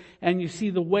Pacific and you see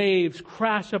the waves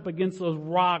crash up against those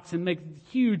rocks and make a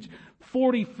huge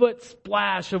 40-foot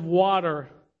splash of water.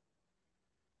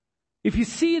 If you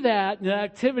see that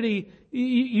activity,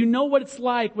 you know what it's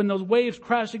like when those waves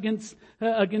crash against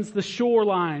the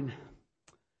shoreline.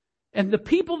 And the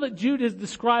people that Jude is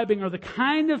describing are the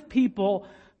kind of people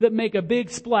that make a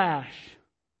big splash.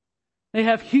 They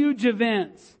have huge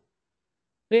events.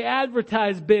 They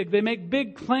advertise big. They make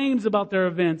big claims about their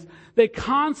events. They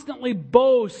constantly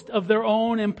boast of their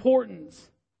own importance.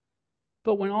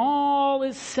 But when all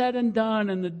is said and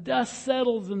done and the dust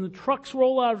settles and the trucks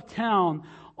roll out of town,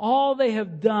 all they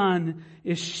have done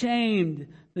is shamed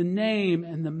the name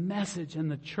and the message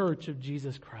and the church of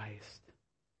Jesus Christ.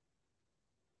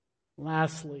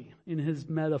 Lastly, in his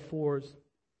metaphors,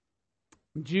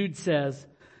 Jude says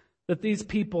that these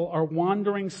people are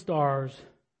wandering stars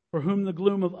for whom the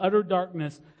gloom of utter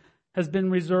darkness has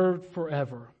been reserved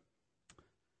forever.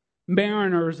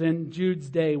 Mariners in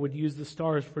Jude's day would use the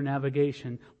stars for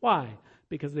navigation. Why?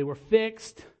 Because they were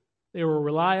fixed, they were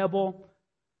reliable.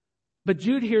 But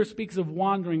Jude here speaks of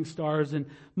wandering stars, and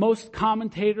most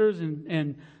commentators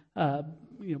and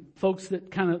folks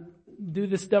that kind of do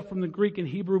this stuff from the Greek and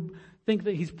Hebrew think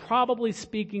that he's probably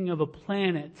speaking of a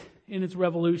planet in its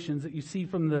revolutions that you see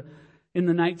in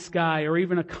the night sky, or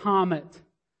even a comet.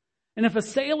 And if a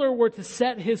sailor were to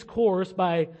set his course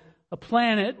by a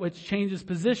planet which changes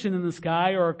position in the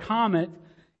sky, or a comet,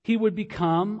 he would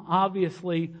become,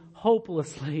 obviously,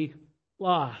 hopelessly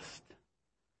lost.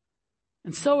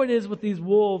 And so it is with these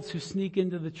wolves who sneak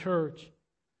into the church.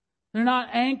 They're not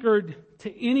anchored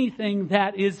to anything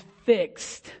that is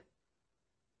fixed,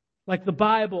 like the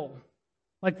Bible,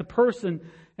 like the person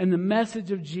and the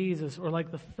message of Jesus, or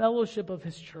like the fellowship of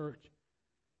His church.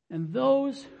 And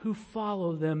those who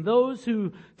follow them, those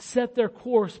who set their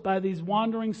course by these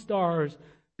wandering stars,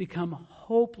 become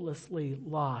hopelessly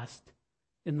lost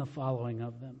in the following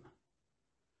of them.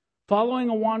 Following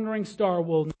a wandering star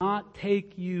will not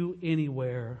take you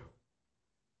anywhere.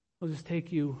 It will just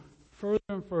take you further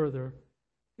and further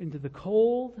into the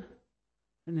cold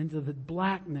and into the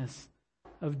blackness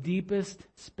of deepest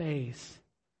space.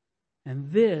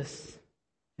 And this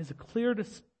is a clear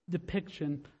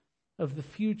depiction of the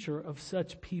future of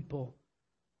such people,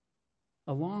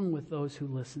 along with those who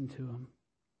listen to them.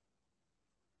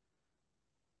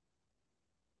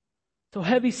 So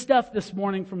heavy stuff this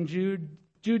morning from Jude.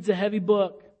 Jude's a heavy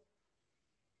book.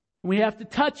 We have to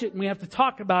touch it and we have to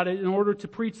talk about it in order to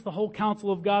preach the whole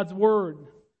counsel of God's Word.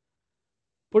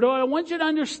 But what I want you to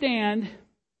understand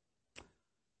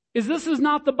is this is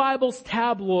not the Bible's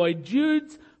tabloid.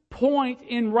 Jude's point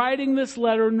in writing this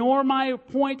letter, nor my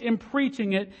point in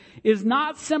preaching it, is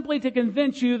not simply to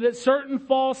convince you that certain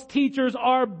false teachers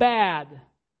are bad.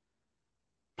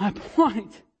 My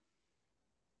point,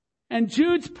 and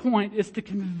Jude's point, is to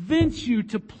convince you,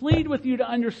 to plead with you to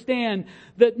understand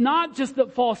that not just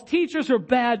that false teachers are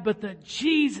bad, but that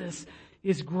Jesus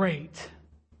is great.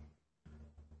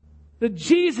 That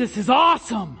Jesus is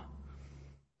awesome.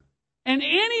 And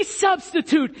any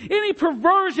substitute, any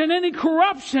perversion, any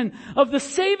corruption of the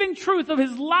saving truth of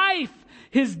His life,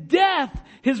 His death,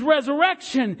 His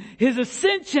resurrection, His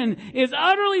ascension is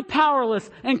utterly powerless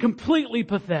and completely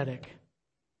pathetic.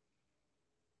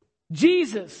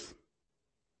 Jesus,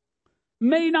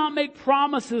 may not make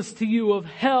promises to you of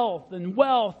health and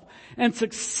wealth and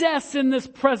success in this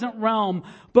present realm,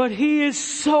 but He is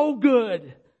so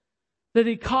good that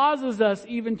He causes us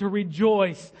even to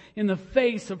rejoice in the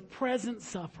face of present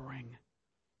suffering.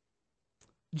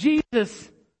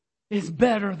 Jesus is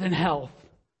better than health.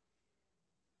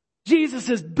 Jesus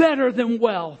is better than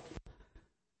wealth.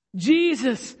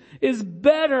 Jesus is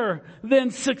better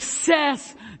than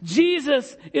success.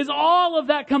 Jesus is all of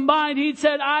that combined. He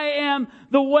said, I am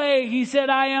the way. He said,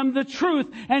 I am the truth.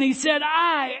 And He said,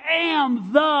 I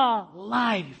am the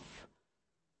life.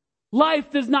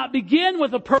 Life does not begin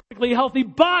with a perfectly healthy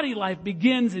body. Life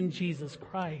begins in Jesus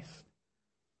Christ.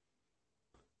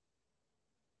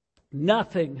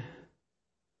 Nothing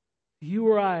you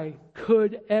or I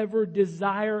could ever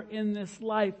desire in this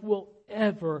life will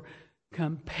ever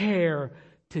compare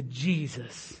to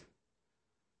Jesus.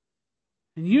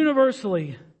 And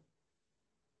universally,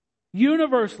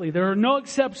 there are no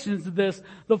exceptions to this.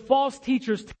 The false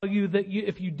teachers tell you that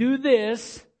if you do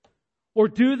this or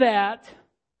do that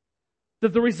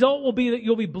the result will be that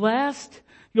you'll be blessed,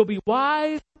 you'll be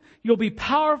wise, you'll be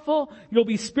powerful, you'll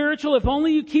be spiritual if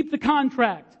only you keep the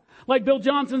contract. Like Bill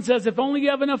Johnson says, if only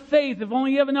you have enough faith, if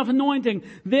only you have enough anointing,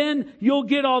 then you'll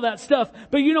get all that stuff.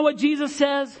 But you know what Jesus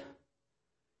says?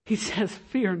 He says,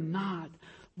 fear not,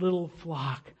 little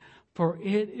flock, for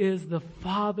it is the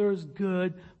Father's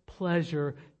good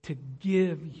pleasure to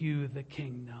give you the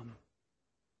kingdom.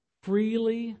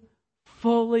 Freely,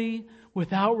 fully,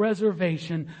 without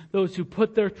reservation, those who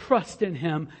put their trust in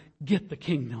Him get the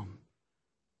kingdom.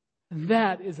 And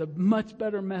that is a much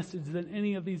better message than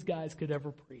any of these guys could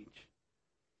ever preach.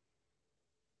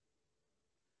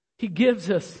 He gives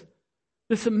us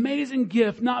this amazing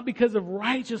gift, not because of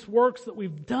righteous works that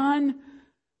we've done,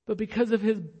 but because of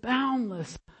His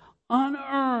boundless,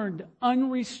 unearned,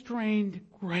 unrestrained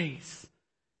grace.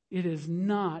 It is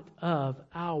not of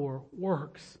our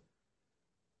works.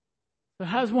 So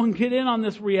how does one get in on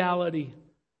this reality?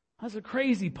 That's the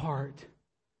crazy part.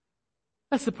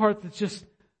 That's the part that just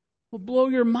will blow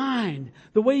your mind.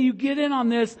 The way you get in on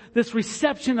this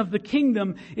reception of the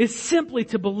kingdom is simply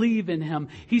to believe in Him.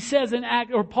 He says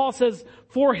Paul says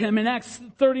for him in Acts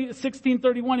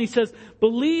 16:31, he says,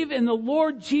 believe in the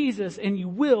Lord Jesus and you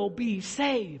will be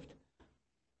saved.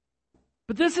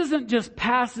 But this isn't just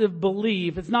passive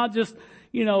belief. It's not just,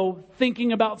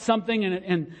 thinking about something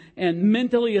and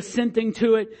mentally assenting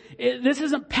to it. This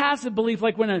isn't passive belief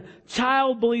like when a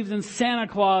child believes in Santa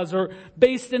Claus, or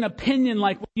based in opinion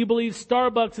like when you believe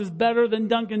Starbucks is better than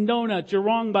Dunkin' Donuts. You're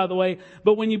wrong, by the way.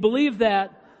 But when you believe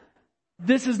that,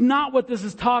 this is not what this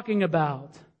is talking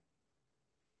about.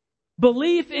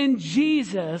 Belief in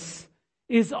Jesus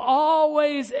is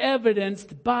always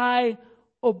evidenced by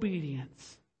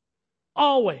obedience.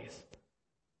 Always.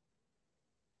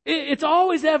 It's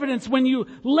always evidence when you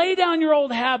lay down your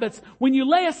old habits, when you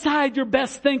lay aside your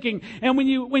best thinking, and when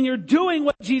you're doing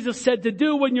what Jesus said to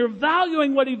do, when you're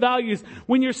valuing what He values,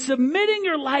 when you're submitting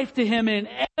your life to Him in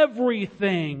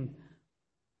everything.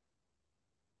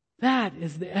 That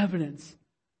is the evidence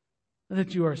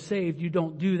that you are saved. You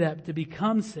don't do that to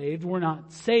become saved. We're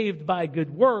not saved by good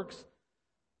works,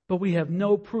 but we have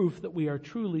no proof that we are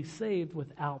truly saved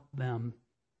without them.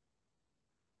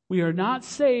 We are not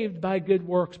saved by good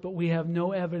works, but we have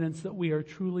no evidence that we are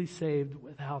truly saved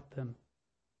without them.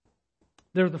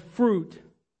 They're the fruit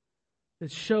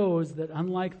that shows that,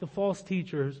 unlike the false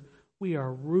teachers, we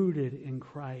are rooted in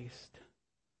Christ.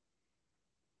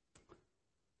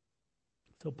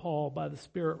 So Paul, by the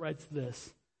Spirit, writes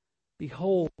this: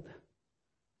 behold,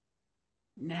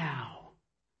 now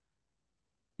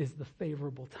is the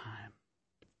favorable time.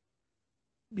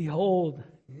 Behold,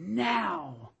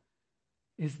 now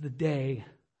is the day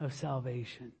of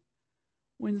salvation.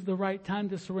 When's the right time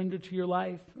to surrender to your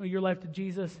life to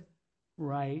Jesus?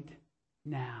 Right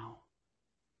now.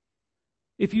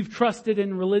 If you've trusted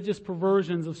in religious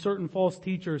perversions of certain false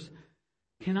teachers,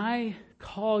 can I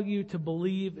call you to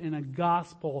believe in a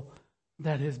gospel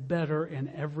that is better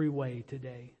in every way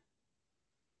today?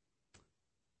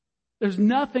 There's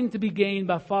nothing to be gained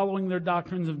by following their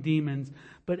doctrines of demons,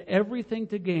 but everything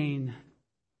to gain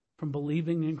from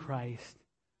believing in Christ,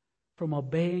 from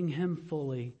obeying Him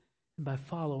fully, and by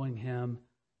following Him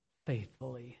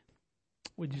faithfully.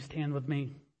 Would you stand with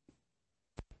me?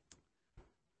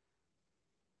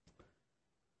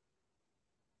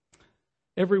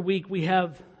 Every week we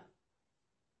have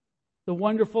the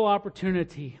wonderful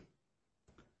opportunity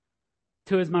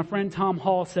to, as my friend Tom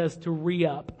Hall says, to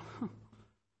re-up.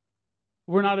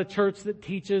 We're not a church that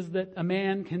teaches that a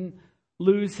man can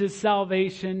lose his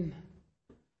salvation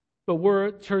But we're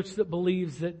a church that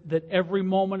believes that every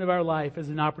moment of our life is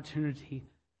an opportunity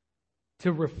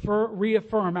to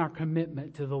reaffirm our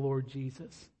commitment to the Lord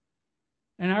Jesus.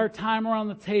 And our time around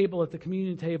the table, at the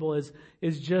communion table,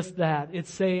 is just that.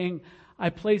 It's saying, I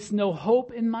place no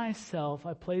hope in myself.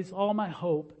 I place all my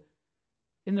hope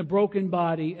in the broken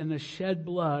body and the shed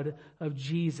blood of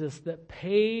Jesus that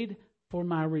paid for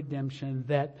my redemption,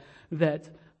 that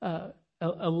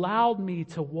allowed me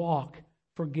to walk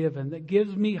forgiven, that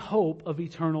gives me hope of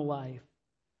eternal life.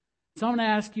 So I'm going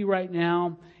to ask you right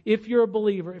now, if you're a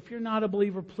believer, if you're not a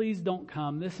believer, please don't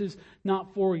come. This is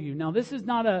not for you. Now, this is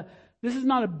not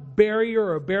a barrier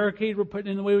or a barricade we're putting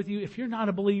in the way with you. If you're not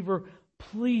a believer,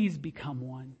 please become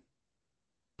one.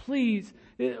 Please.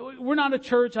 We're not a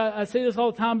church. I say this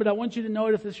all the time, but I want you to know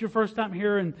it if this is your first time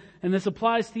here and this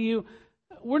applies to you.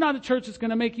 We're not a church that's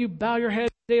going to make you bow your head,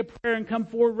 say a prayer, and come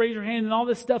forward, raise your hand, and all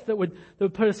this stuff that would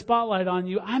put a spotlight on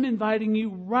you. I'm inviting you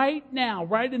right now,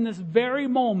 right in this very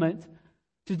moment,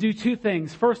 to do two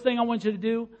things. First thing I want you to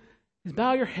do is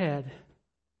bow your head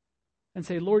and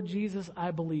say, Lord Jesus,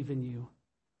 I believe in you.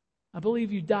 I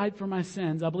believe you died for my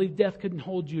sins. I believe death couldn't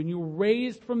hold you, and you were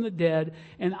raised from the dead,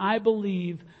 and I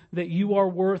believe that you are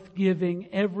worth giving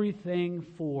everything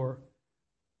for.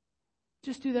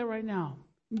 Just do that right now.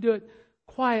 Do it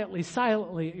quietly,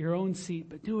 silently at your own seat,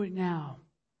 but do it now.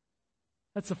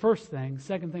 That's the first thing.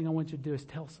 Second thing I want you to do is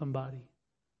tell somebody.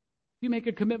 If you make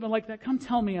a commitment like that, come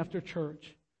tell me after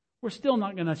church. We're still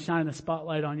not going to shine a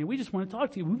spotlight on you. We just want to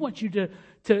talk to you. We want you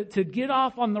to get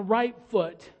off on the right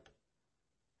foot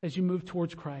as you move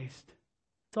towards Christ.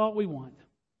 That's all we want.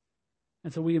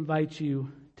 And so we invite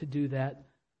you to do that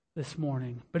this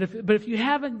morning. But if you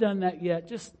haven't done that yet,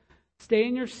 just stay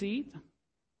in your seat,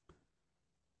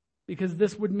 because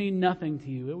this would mean nothing to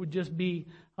you. It would just be,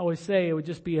 I always say, it would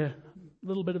just be a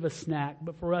little bit of a snack.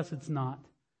 But for us, it's not.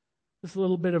 This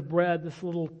little bit of bread, this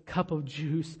little cup of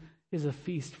juice is a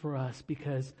feast for us,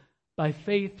 because by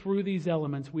faith through these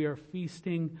elements, we are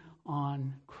feasting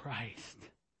on Christ.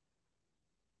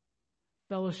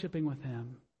 Fellowshipping with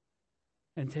Him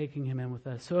and taking Him in with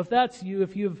us. So if that's you,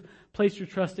 if you've placed your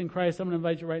trust in Christ, I'm going to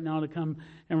invite you right now to come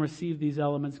and receive these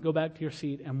elements. Go back to your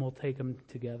seat and we'll take them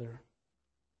together.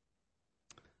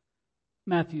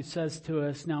 Matthew says to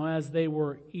us, now as they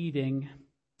were eating,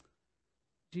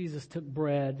 Jesus took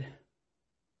bread,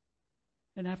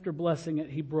 and after blessing it,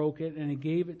 He broke it and He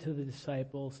gave it to the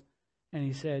disciples, and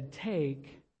He said,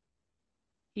 take,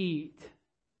 eat,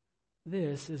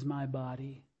 this is my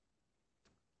body.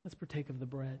 Let's partake of the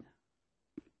bread.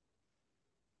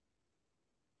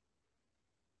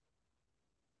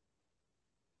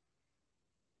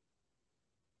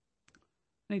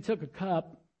 And He took a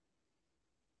cup,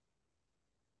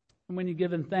 and when He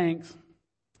given thanks,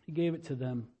 He gave it to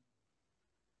them,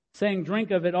 saying,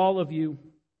 drink of it, all of you,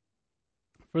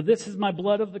 for this is my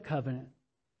blood of the covenant,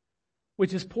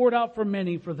 which is poured out for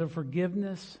many for the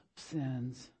forgiveness of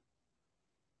sins.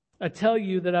 I tell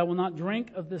you that I will not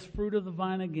drink of this fruit of the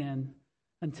vine again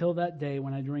until that day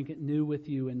when I drink it new with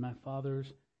you in my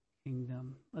Father's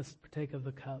kingdom. Let's partake of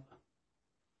the cup.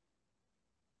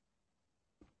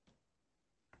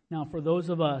 Now, for those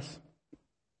of us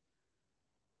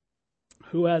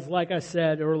who, as like I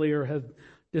said earlier, have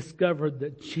discovered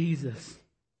that Jesus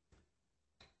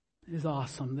is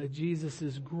awesome, that Jesus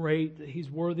is great, that He's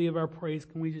worthy of our praise,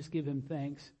 can we just give Him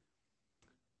thanks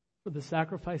for the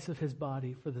sacrifice of His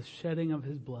body, for the shedding of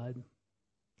His blood?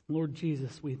 Lord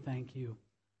Jesus, we thank you.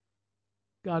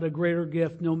 God, a greater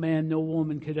gift no man, no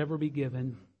woman could ever be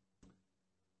given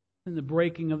than the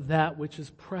breaking of that which is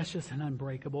precious and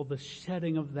unbreakable, the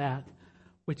shedding of that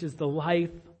which is the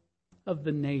life of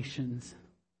the nations.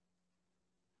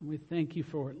 And we thank you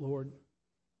for it, Lord.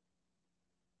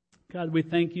 God, we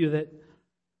thank you that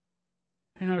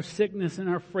in our sickness and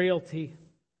our frailty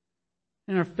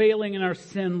and our failing in our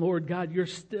sin, Lord God, you're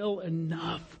still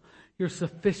enough. You're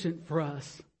sufficient for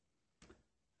us.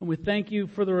 And we thank you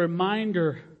for the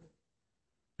reminder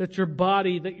that your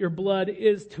body, that your blood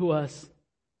is to us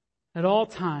at all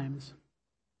times,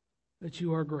 that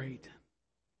you are great,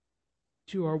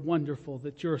 that you are wonderful,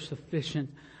 that you're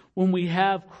sufficient. When we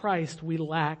have Christ, we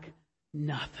lack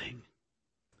nothing.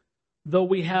 Though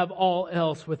we have all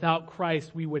else, without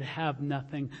Christ we would have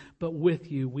nothing. But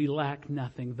with you we lack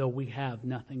nothing, though we have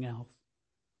nothing else.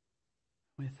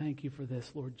 We thank you for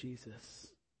this, Lord Jesus.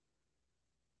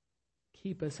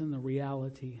 Keep us in the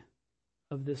reality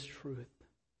of this truth.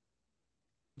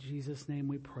 In Jesus' name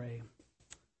we pray.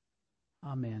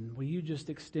 Amen. Will you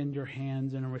just extend your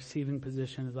hands in a receiving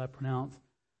position as I pronounce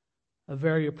a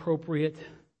very appropriate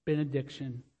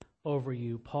benediction over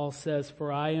you. Paul says,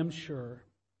 for I am sure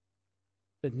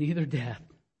that neither death,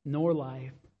 nor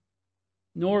life,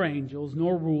 nor angels,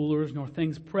 nor rulers, nor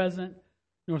things present,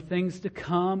 nor things to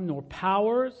come, nor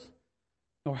powers,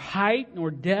 nor height,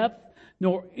 nor depth,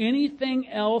 nor anything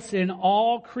else in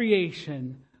all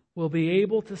creation will be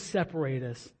able to separate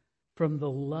us from the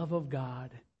love of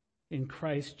God in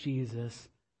Christ Jesus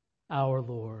our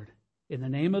Lord. In the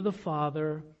name of the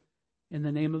Father, in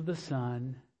the name of the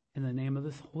Son, in the name of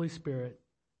the Holy Spirit,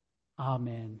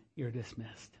 amen. You're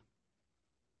dismissed.